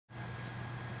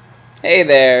Hey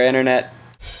there, Internet.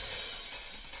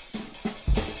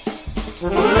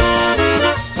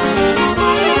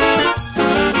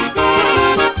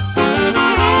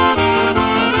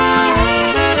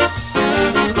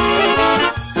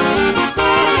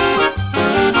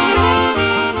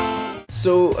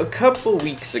 So, a couple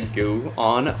weeks ago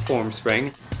on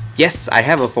Formspring, yes, I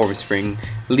have a Formspring,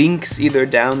 links either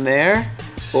down there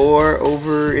or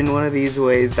over in one of these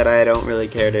ways that I don't really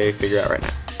care to figure out right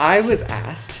now. I was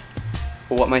asked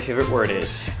what my favorite word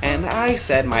is, and I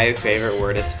said my favorite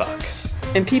word is fuck.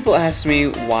 And people asked me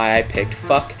why I picked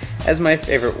fuck as my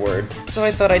favorite word, so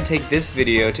I thought I'd take this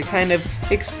video to kind of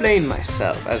explain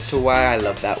myself as to why I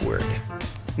love that word.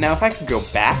 Now, if I could go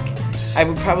back, I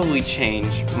would probably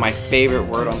change my favorite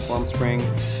word on Formspring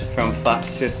from fuck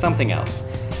to something else.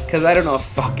 Because I don't know if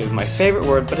fuck is my favorite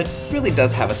word, but it really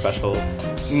does have a special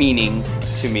meaning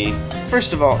to me.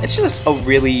 First of all, it's just a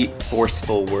really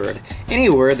forceful word. Any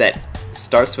word that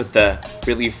starts with the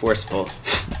really forceful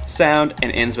sound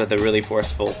and ends with a really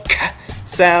forceful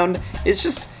sound is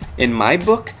just, in my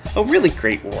book, a really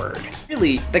great word.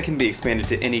 Really, that can be expanded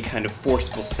to any kind of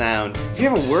forceful sound. If you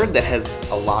have a word that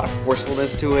has a lot of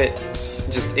forcefulness to it,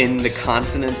 just in the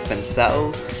consonants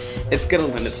themselves, it's gonna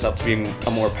lend itself to being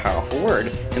a more powerful word.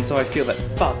 And so I feel that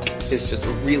fuck is just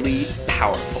really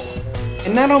powerful.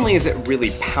 And not only is it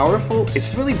really powerful,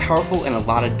 it's really powerful in a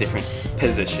lot of different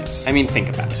positions. I mean, think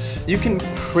about it. You can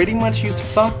pretty much use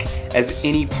fuck as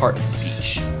any part of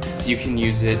speech. You can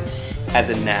use it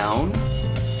as a noun.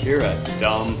 You're a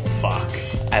dumb fuck.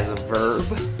 As a verb.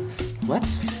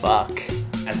 Let's fuck.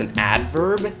 As an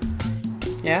adverb.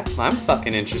 Yeah, I'm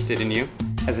fucking interested in you.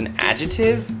 As an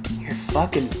adjective. You're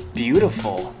fucking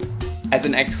beautiful. As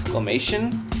an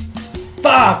exclamation.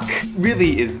 Fuck!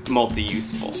 Really is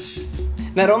multi-useful.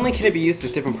 Not only can it be used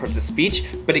as different parts of speech,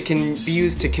 but it can be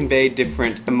used to convey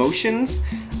different emotions,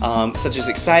 such as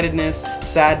excitedness,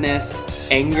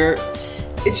 sadness, anger.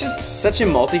 It's just such a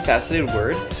multifaceted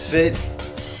word that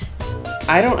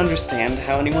I don't understand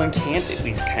how anyone can't at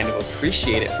least kind of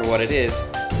appreciate it for what it is.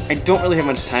 I don't really have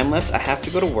much time left. I have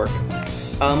to go to work.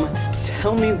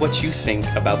 Tell me what you think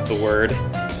about the word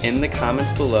in the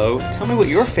comments below. Tell me what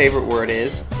your favorite word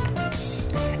is.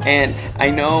 And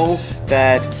I know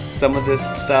that some of this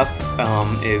stuff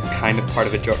is kind of part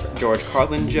of a George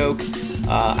Carlin joke.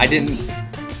 I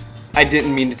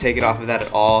didn't mean to take it off of that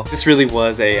at all. This really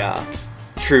was a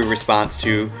true response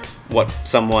to what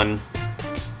someone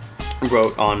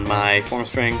wrote on my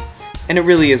Formspring. And it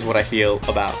really is what I feel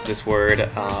about this word,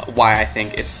 why I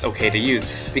think it's okay to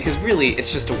use. Because really,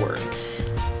 it's just a word.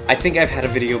 I think I've had a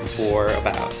video before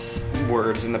about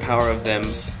words and the power of them.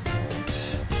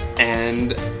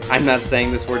 And I'm not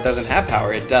saying this word doesn't have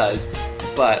power, it does.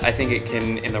 But I think it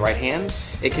can, in the right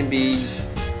hands, it can be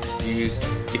used,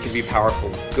 it can be powerful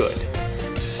good.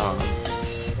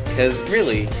 Because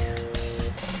really,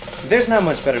 there's not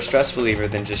much better stress reliever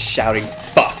than just shouting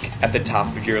fuck at the top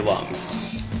of your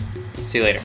lungs. See you later.